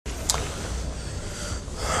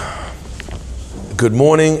Good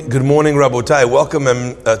morning, Rabotai. Welcome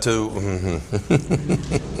to.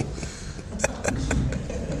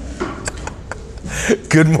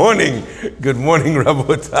 Good morning,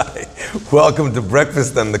 Rabotai. Welcome to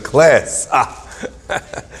breakfast and the class.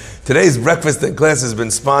 Today's breakfast and class has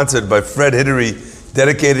been sponsored by Fred Hiddery,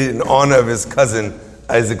 dedicated in honor of his cousin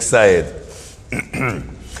Isaac Syed.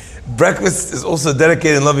 Breakfast is also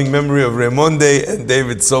dedicated in loving memory of Raymonde and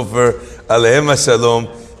David Sofer, Alehem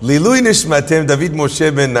Shalom. Lilui Nishmatem David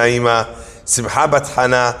Moshe ben Naima, Simcha Bat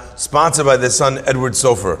Hana, sponsored by their son Edward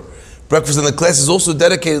Sofer. Breakfast in the class is also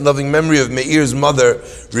dedicated in loving memory of Meir's mother,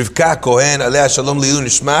 Rivka Kohen, Aleh Shalom Lilui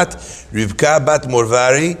Nishmat, Rivka Bat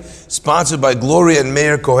Morvari, sponsored by Gloria and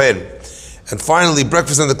Meir Kohen. And finally,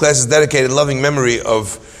 breakfast in the class is dedicated in loving memory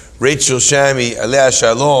of Rachel Shami, Aleh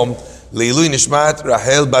Shalom, Lilui Nishmat,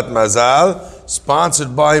 Rahel Bat Mazal,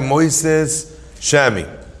 sponsored by Moises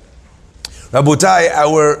Shami. Rabotai,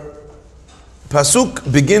 our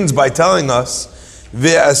pasuk begins by telling us,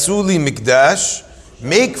 Ve'asuli mikdash,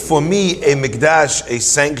 make for me a mikdash, a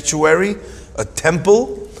sanctuary, a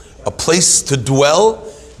temple, a place to dwell,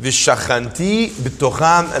 V'shachanti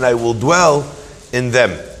b'tocham, and I will dwell in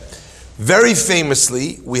them. Very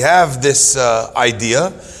famously, we have this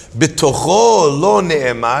idea, B'tocho lo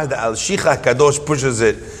ne'emar, the Al-Shicha Kadosh pushes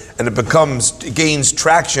it, and it gains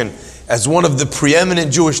traction as one of the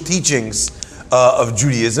preeminent Jewish teachings of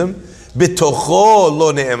Judaism. Bitocho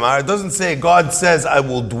lo ne'emar. It doesn't say God says I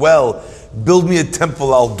will dwell, build me a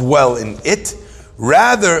temple, I'll dwell in it.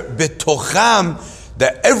 Rather, bitocham,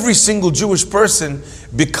 that every single Jewish person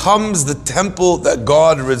becomes the temple that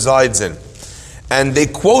God resides in. And they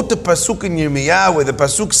quote the pasuk in Yirmiyah, where the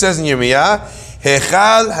pasuk says in Yirmiyah,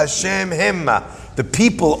 Hechal Hashem Hemma. The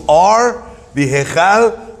people are the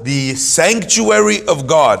Hechal, the sanctuary of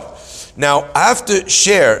God. Now, I have to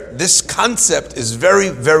share, this concept is very,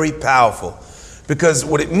 very powerful, because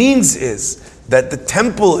what it means is that the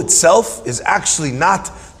temple itself is actually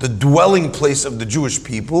not the dwelling place of the Jewish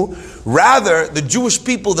people. Rather, the Jewish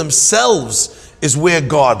people themselves is where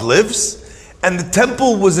God lives, and the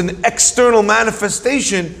temple was an external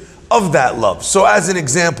manifestation of that love. So as an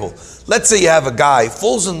example, let's say you have a guy,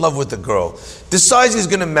 falls in love with a girl, decides he's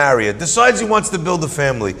going to marry her, decides he wants to build a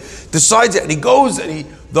family, decides it, and he goes and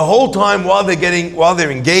the whole time while they're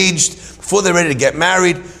engaged, before they're ready to get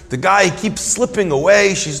married, the guy keeps slipping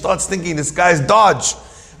away. She starts thinking this guy's Dodge,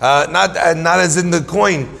 not as in the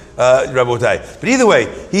coin, Rabotai. But either way,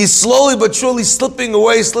 he's slowly but surely slipping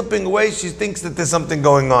away. She thinks that there's something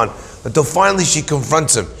going on, until finally she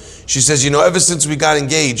confronts him. She says, ever since we got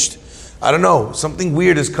engaged, I don't know, something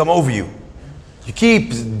weird has come over you.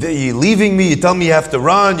 You're leaving me, you tell me you have to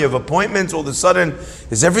run, you have appointments, all of a sudden,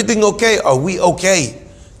 is everything okay? Are we okay?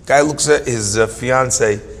 Guy looks at his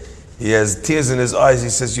fiance, he has tears in his eyes, he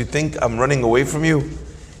says, you think I'm running away from you?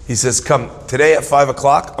 He says, come, today at 5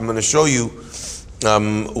 o'clock, I'm going to show you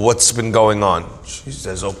what's been going on. She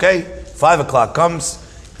says, okay. 5 o'clock comes,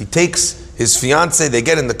 he takes his fiance, they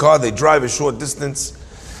get in the car, they drive a short distance,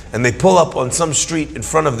 and they pull up on some street in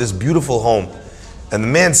front of this beautiful home. And the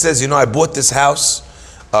man says, I bought this house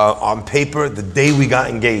on paper the day we got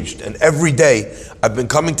engaged. And every day I've been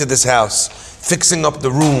coming to this house, fixing up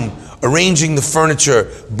the room, arranging the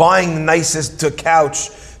furniture, buying the nicest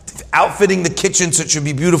couch, outfitting the kitchen so it should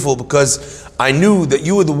be beautiful, because I knew that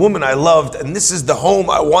you were the woman I loved, and this is the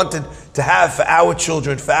home I wanted to have for our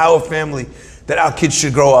children, for our family, that our kids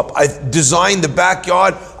should grow up. I designed the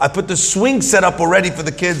backyard. I put the swing set up already for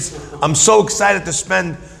the kids. I'm so excited to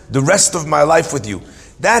spend the rest of my life with you.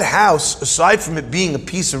 That house, aside from it being a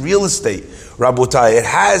piece of real estate, Rabotai, it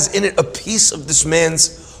has in it a piece of this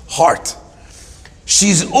man's heart.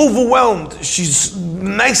 She's overwhelmed. She's the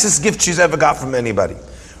nicest gift she's ever got from anybody.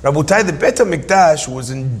 Rabotai, the Bet HaMikdash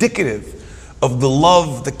was indicative of the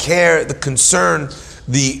love, the care, the concern,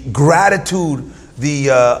 the gratitude,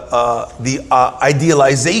 the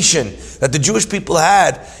idealization that the Jewish people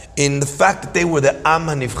had in the fact that they were the Am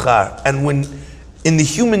HaNivchar. And when in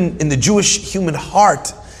the Jewish human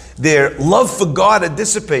heart, their love for God had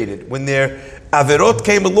dissipated. When their Averot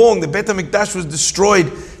came along, the Bet HaMikdash was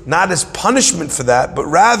destroyed, not as punishment for that, but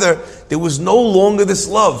rather there was no longer this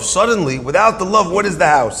love. Suddenly, without the love, what is the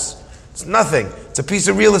house? It's nothing. It's a piece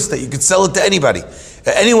of real estate. You could sell it to anybody.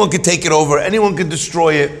 Anyone could take it over. Anyone could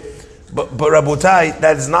destroy it. But Rabotai,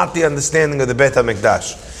 that is not the understanding of the Bet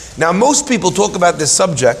HaMikdash. Now, most people talk about this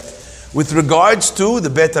subject with regards to the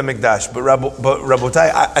Bet HaMikdash, but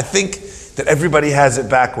Rabotai, I think that everybody has it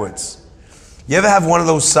backwards. You ever have one of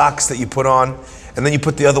those socks that you put on, and then you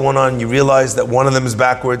put the other one on, and you realize that one of them is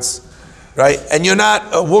backwards, right? And you're not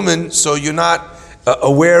a woman, so you're not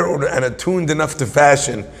aware and attuned enough to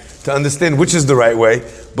fashion to understand which is the right way.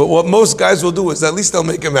 But what most guys will do is at least they'll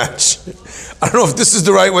make a match. I don't know if this is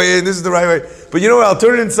the right way and this is the right way, but you know what?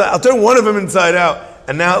 I'll turn one of them inside out,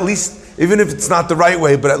 and now at least, even if it's not the right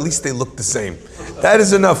way, but at least they look the same. That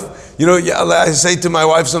is enough. You know, I say to my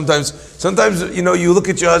wife sometimes, you know, you look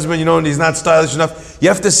at your husband, you know, and he's not stylish enough. You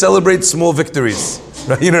have to celebrate small victories.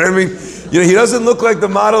 Right? You know what I mean? You know, he doesn't look like the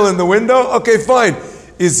model in the window. Okay, fine.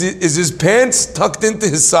 Is his pants tucked into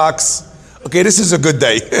his socks? Okay, this is a good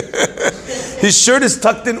day. His shirt is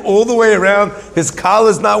tucked in all the way around. His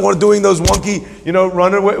collar's not doing those wonky, you know,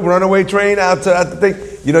 runaway train out to the thing.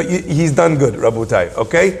 You know, he's done good, Rabotai.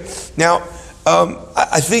 Okay. Now,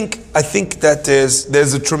 I think that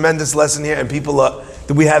there's a tremendous lesson here, and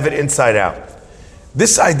that we have it inside out.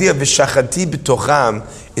 This idea of v'shachanti b'tocham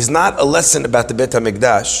is not a lesson about the Beit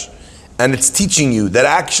HaMikdash, and it's teaching you that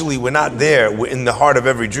actually we're not there. We're in the heart of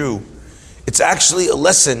every Jew. It's actually a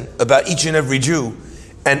lesson about each and every Jew,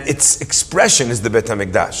 and its expression is the Beit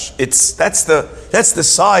HaMikdash. That's the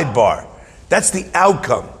sidebar. That's the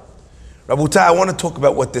outcome. Rabutai, I want to talk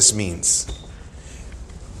about what this means.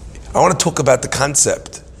 I want to talk about the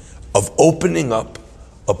concept of opening up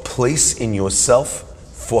a place in yourself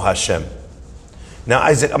for Hashem. Now,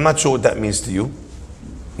 Isaac, I'm not sure what that means to you.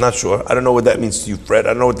 Not sure. I don't know what that means to you, Fred. I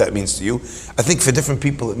don't know what that means to you. I think for different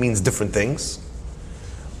people it means different things.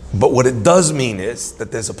 But what it does mean is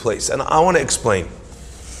that there's a place. And I want to explain.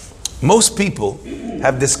 Most people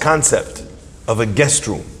have this concept of a guest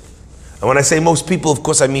room. And when I say most people, of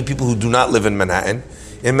course I mean people who do not live in Manhattan.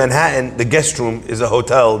 In Manhattan, the guest room is a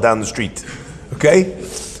hotel down the street. Okay?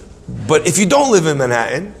 But if you don't live in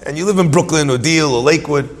Manhattan, and you live in Brooklyn or Deal or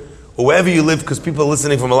Lakewood, or wherever you live, because people are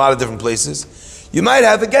listening from a lot of different places, you might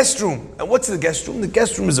have a guest room. And what's the guest room? The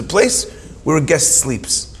guest room is a place where a guest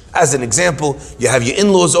sleeps. As an example, you have your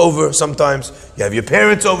in-laws over sometimes, you have your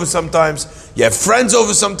parents over sometimes, you have friends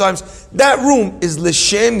over sometimes. That room is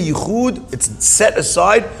l'shem yichud, it's set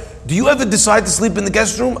aside. Do you ever decide to sleep in the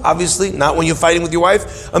guest room? Obviously, not when you're fighting with your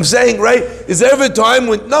wife. I'm saying, right, is there ever a time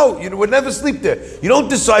when, no, you would never sleep there. You don't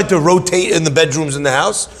decide to rotate in the bedrooms in the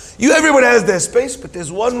house. Everyone has their space, but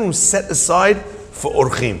there's one room set aside for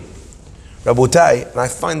orchim. Rabotai, and I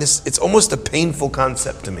find this, it's almost a painful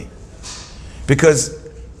concept to me. Because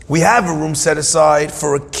we have a room set aside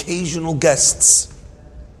for occasional guests.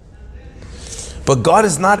 But God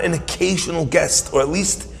is not an occasional guest, or at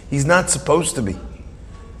least He's not supposed to be.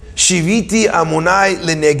 Shiviti amunai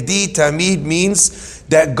lenegdi tamid means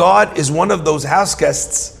that God is one of those house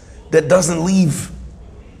guests that doesn't leave.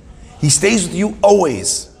 He stays with you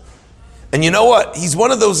always. And you know what? He's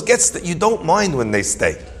one of those guests that you don't mind when they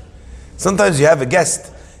stay. Sometimes you have a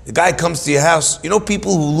guest, the guy comes to your house. You know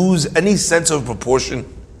people who lose any sense of proportion?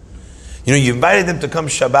 You know, you invited them to come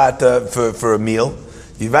Shabbat for a meal.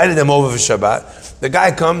 You invited them over for Shabbat. The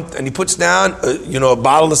guy comes and he puts down, a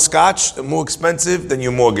bottle of scotch, more expensive than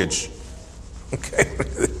your mortgage. Okay,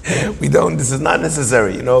 this is not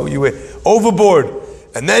necessary. You were overboard.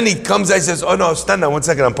 And then he comes and says, "Oh no, stand down 1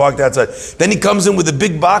 second, I'm parked outside." Then he comes in with a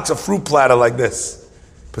big box, a fruit platter like this,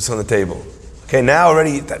 puts it on the table. Okay, now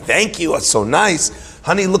already, thank you, that's so nice.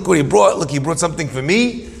 Honey, look what he brought. Look, he brought something for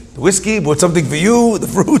me, the whiskey, brought something for you, the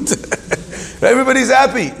fruit. Everybody's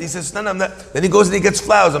happy. He says, "No, I'm not." Then he goes and he gets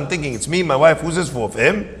flowers. I'm thinking, it's me, my wife, who's this for? For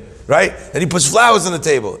him? Right? Then he puts flowers on the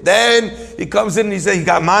table. Then he comes in and he says, he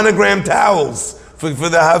got monogram towels for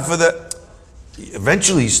the.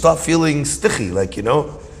 Eventually you start feeling sticky,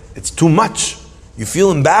 it's too much. You feel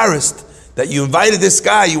embarrassed that you invited this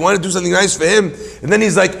guy, you want to do something nice for him, and then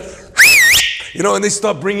he's like, and they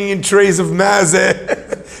start bringing in trays of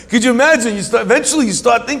mazeh. Could you imagine? Eventually you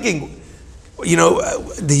start thinking,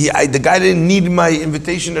 the guy didn't need my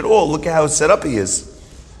invitation at all. Look at how set up he is.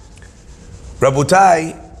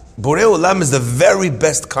 Rabotai, Borei Olam is the very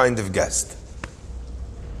best kind of guest.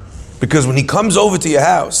 Because when he comes over to your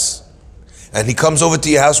house, and he comes over to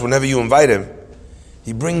your house whenever you invite him,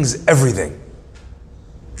 he brings everything.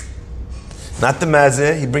 Not the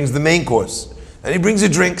mazeh, he brings the main course. And he brings the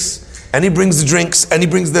drinks, and he brings the drinks, and he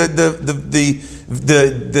brings the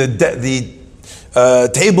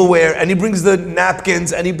tableware, and he brings the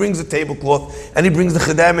napkins, and he brings the tablecloth, and he brings the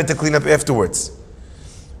chedamah to clean up afterwards.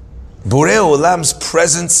 Borei Olam's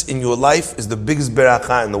presence in your life is the biggest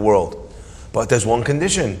beracha in the world. But there's one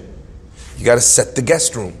condition. You got to set the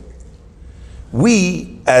guest room.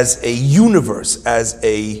 We, as a universe, as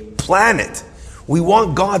a planet, we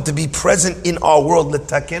want God to be present in our world.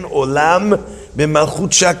 L'taken olam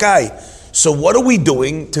b'malchut shakai. So what are we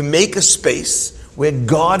doing to make a space where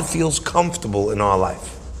God feels comfortable in our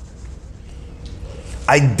life?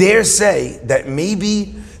 I dare say that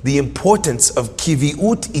maybe the importance of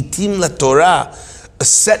kiviut itim la Torah, a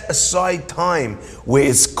set aside time where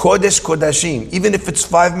it's Kodesh Kodashim, even if it's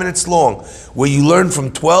 5 minutes long, where you learn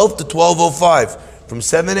from 12 to 12:05, from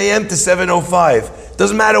 7 a.m. to 7:05,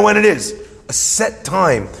 doesn't matter when it is, a set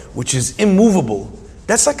time which is immovable.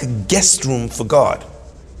 That's like a guest room for God.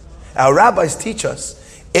 Our rabbis teach us,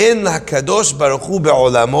 in HaKadosh Baruch Hu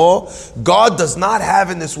be'olamo, God does not have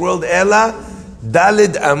in this world ela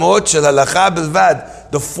dalid amot shel halacha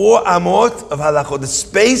bilvad, the 4 amot of halacha, the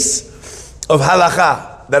space of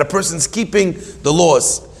halacha, that a person's keeping the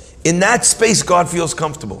laws. In that space, God feels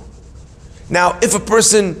comfortable. Now, if a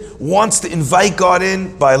person wants to invite God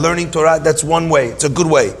in by learning Torah, that's one way. It's a good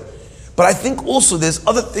way. But I think also there's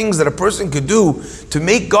other things that a person could do to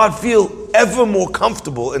make God feel ever more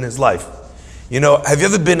comfortable in his life. You know, have you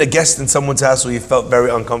ever been a guest in someone's house where you felt very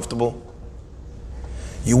uncomfortable?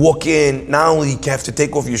 You walk in, not only you have to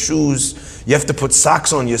take off your shoes, you have to put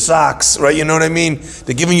socks on your socks, right? You know what I mean?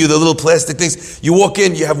 They're giving you the little plastic things. You walk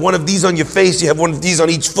in, you have one of these on your face, you have one of these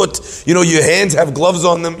on each foot. You know, your hands have gloves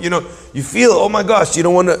on them. You know, you feel, oh my gosh, you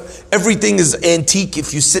don't want to, everything is antique.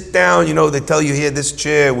 If you sit down, you know, they tell you here, this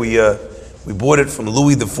chair, we bought it from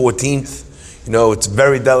Louis the 14th. You know, it's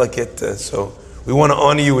very delicate, so we want to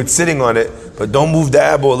honor you with sitting on it, but don't move the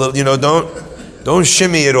elbow, you know, don't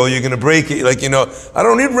shimmy it or you're going to break it. Like, you know, I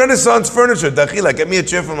don't need Renaissance furniture. Dakhila, get me a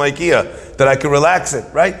chair from IKEA that I can relax in,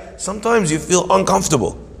 right? Sometimes you feel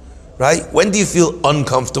uncomfortable, right? When do you feel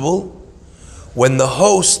uncomfortable? When the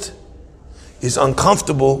host is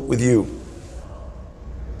uncomfortable with you.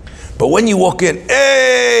 But when you walk in,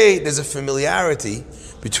 hey, there's a familiarity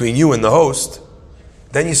between you and the host,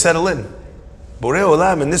 then you settle in. Borei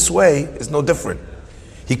Olam in this way is no different.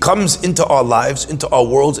 He comes into our lives, into our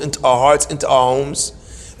worlds, into our hearts, into our homes,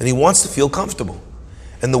 and he wants to feel comfortable.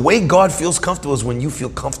 And the way God feels comfortable is when you feel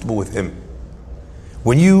comfortable with him.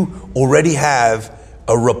 When you already have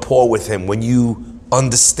a rapport with him, when you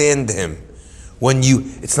understand him,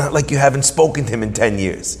 it's not like you haven't spoken to him in 10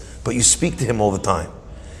 years, but you speak to him all the time.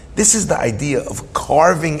 This is the idea of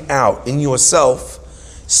carving out in yourself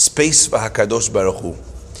space for HaKadosh Baruch Hu.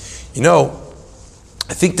 You know,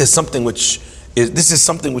 I think this is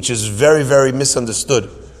something which is very, very misunderstood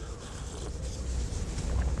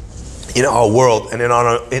in our world and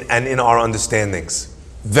in our understandings.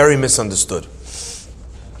 Very misunderstood.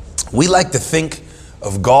 We like to think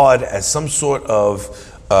of God as some sort of,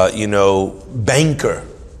 banker.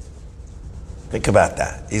 Think about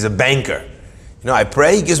that. He's a banker. You know, I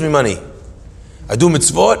pray, he gives me money. I do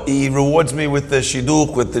mitzvot, he rewards me with the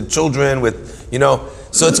shidduch, with the children, with, you know.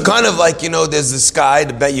 So it's kind of like, you know, there's this guy,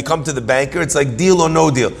 you come to the banker, it's like deal or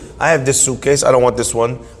no deal. I have this suitcase, I don't want this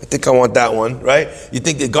one. I think I want that one, right? You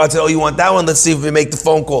think that God said, oh, you want that one? Let's see if we make the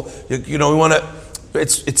phone call. You know, we want to,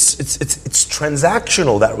 it's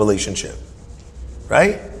transactional, that relationship,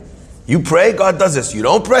 right? You pray, God does this. You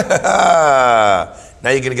don't pray, now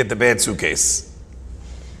you're going to get the bad suitcase.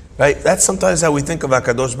 Right? That's sometimes how we think of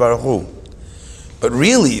HaKadosh Baruch Hu. But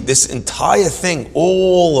really, this entire thing,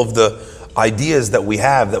 all of the ideas that we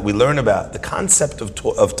have, that we learn about, the concept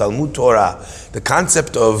of Talmud Torah, the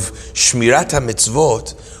concept of Shmirat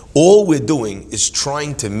HaMitzvot, all we're doing is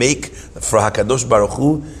trying to make for HaKadosh Baruch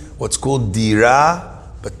Hu what's called Dira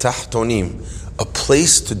B'Tachtonim, a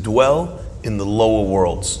place to dwell in the lower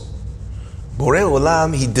worlds. Borei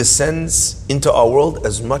Olam, he descends into our world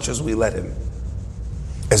as much as we let him,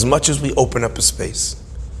 as much as we open up a space.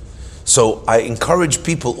 So I encourage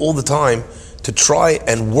people all the time to try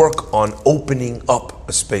and work on opening up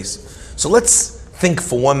a space. So let's think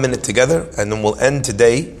for 1 minute together, and then we'll end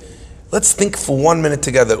today. Let's think for 1 minute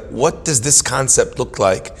together, what does this concept look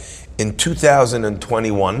like in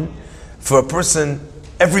 2021 for a person,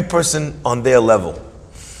 every person on their level?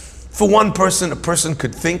 For one person, a person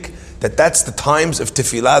could think that that's the times of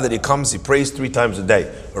tefillah that he comes, he prays 3 times a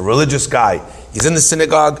day. A religious guy, he's in the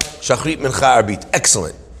synagogue, shachrit, mincha, arbit,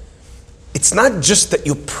 excellent. It's not just that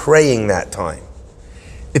you're praying that time.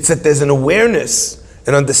 It's that there's an awareness,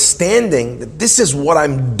 an understanding that this is what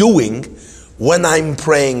I'm doing when I'm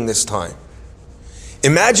praying this time.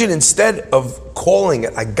 Imagine instead of calling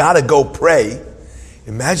it, I gotta go pray,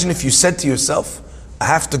 imagine if you said to yourself, I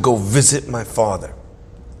have to go visit my father.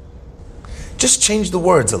 Just change the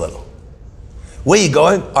words a little. Where you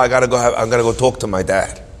going? Oh, I'm gonna go talk to my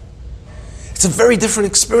dad. It's a very different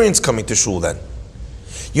experience coming to shul then.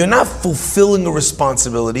 You're not fulfilling a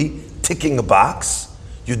responsibility, ticking a box.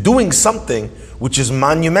 You're doing something which is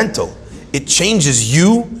monumental. It changes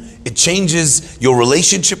you. It changes your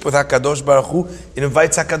relationship with HaKadosh Baruch Hu. It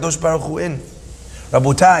invites HaKadosh Baruch Hu in.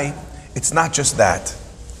 Rabotai, it's not just that.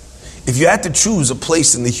 If you had to choose a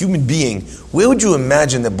place in the human being, where would you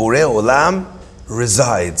imagine that Borei Olam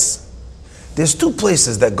resides? There's two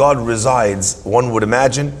places that God resides, one would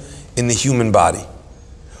imagine, in the human body.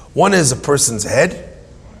 One is a person's head,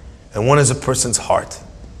 and one is a person's heart.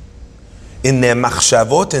 In their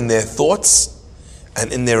machshavot, in their thoughts,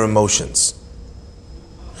 and in their emotions.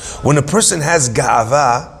 When a person has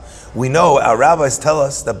ga'ava, we know, our rabbis tell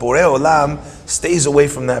us that Borei Olam stays away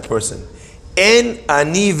from that person. En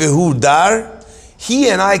ani vehu dar, he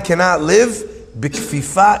and I cannot live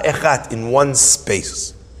bikfifa echat, in one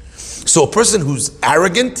space. So a person who's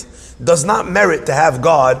arrogant does not merit to have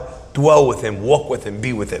God dwell with him, walk with him,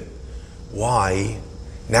 be with him. Why?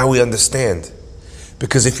 Now we understand.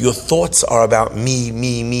 Because if your thoughts are about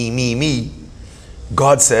me,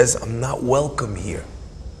 God says, I'm not welcome here.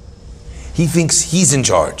 He thinks he's in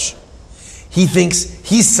charge. He thinks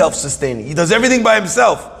he's self-sustaining. He does everything by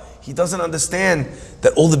himself. He doesn't understand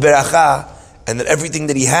that all the beracha and that everything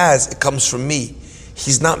that he has, it comes from me.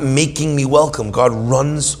 He's not making me welcome. God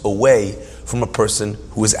runs away from a person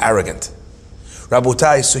who is arrogant.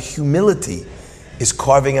 Rabotai, so humility is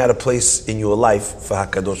carving out a place in your life for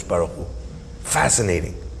HaKadosh Baruch Hu.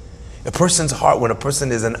 Fascinating. A person's heart, when a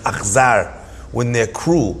person is an akhzar, when they're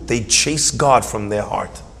cruel, they chase God from their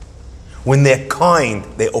heart. When they're kind,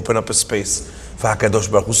 they open up a space for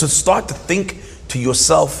HaKadosh Baruch Hu. So start to think to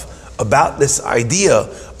yourself about this idea,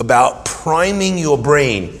 about priming your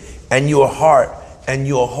brain and your heart and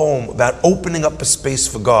your home, about opening up a space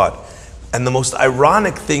for God. And the most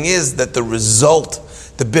ironic thing is that the result,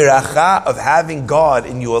 the beracha of having God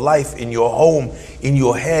in your life, in your home, in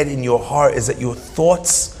your head, in your heart, is that your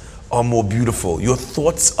thoughts are more beautiful. Your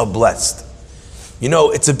thoughts are blessed. You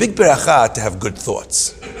know, it's a big beracha to have good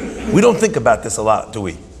thoughts. We don't think about this a lot, do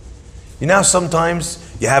we? You know,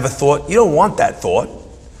 sometimes you have a thought, you don't want that thought.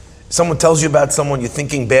 Someone tells you about someone, you're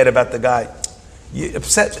thinking bad about the guy. You're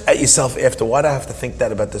upset at yourself after, why do I have to think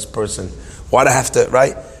that about this person? Why do I have to,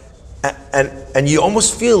 right? And you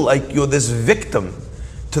almost feel like you're this victim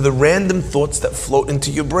to the random thoughts that float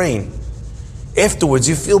into your brain. Afterwards,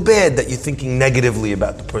 you feel bad that you're thinking negatively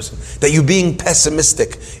about the person, that you're being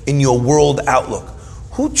pessimistic in your world outlook.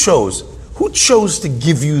 Who chose to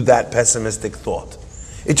give you that pessimistic thought?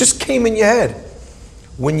 It just came in your head.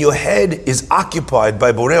 When your head is occupied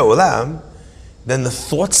by Borei Olam, then the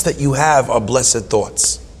thoughts that you have are blessed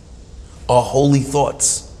thoughts, are holy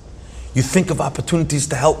thoughts. You think of opportunities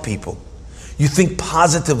to help people. You think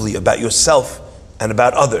positively about yourself and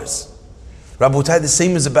about others. Rabotai, the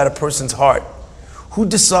same is about a person's heart. Who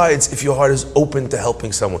decides if your heart is open to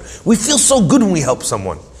helping someone? We feel so good when we help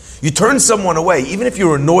someone. You turn someone away, even if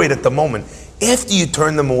you're annoyed at the moment, after you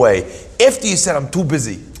turn them away, after you said, I'm too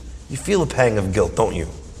busy, you feel a pang of guilt, don't you?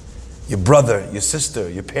 Your brother, your sister,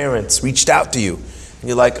 your parents reached out to you, and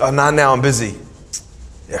you're like, oh, not now, I'm busy.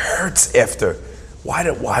 It hurts after.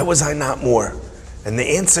 Why was I not more? And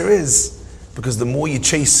the answer is, because the more you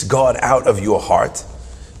chase God out of your heart,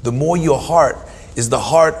 the more your heart is the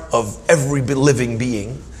heart of every living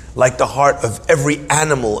being, like the heart of every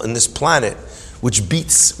animal in this planet, which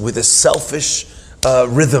beats with a selfish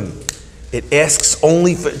rhythm. It asks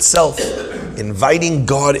only for itself. Inviting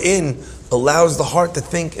God in allows the heart to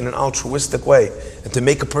think in an altruistic way and to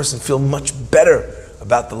make a person feel much better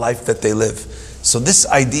about the life that they live. So this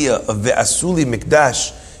idea of ve'asuli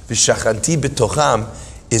mikdash v'shachanti b'tocham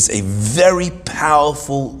is a very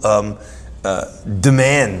powerful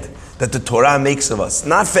demand that the Torah makes of us,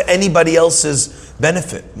 not for anybody else's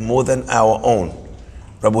benefit more than our own.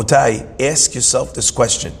 Rabotai, ask yourself this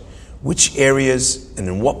question: which areas and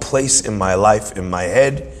in what place in my life, in my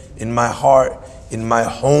head, in my heart, in my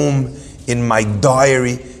home, in my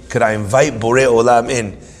diary, could I invite Borei Olam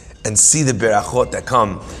in and see the berachot that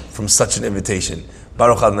come from such an invitation?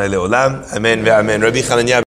 Baruch Adonai Le'olam. Amen ve'amen. Rabbi Chananya.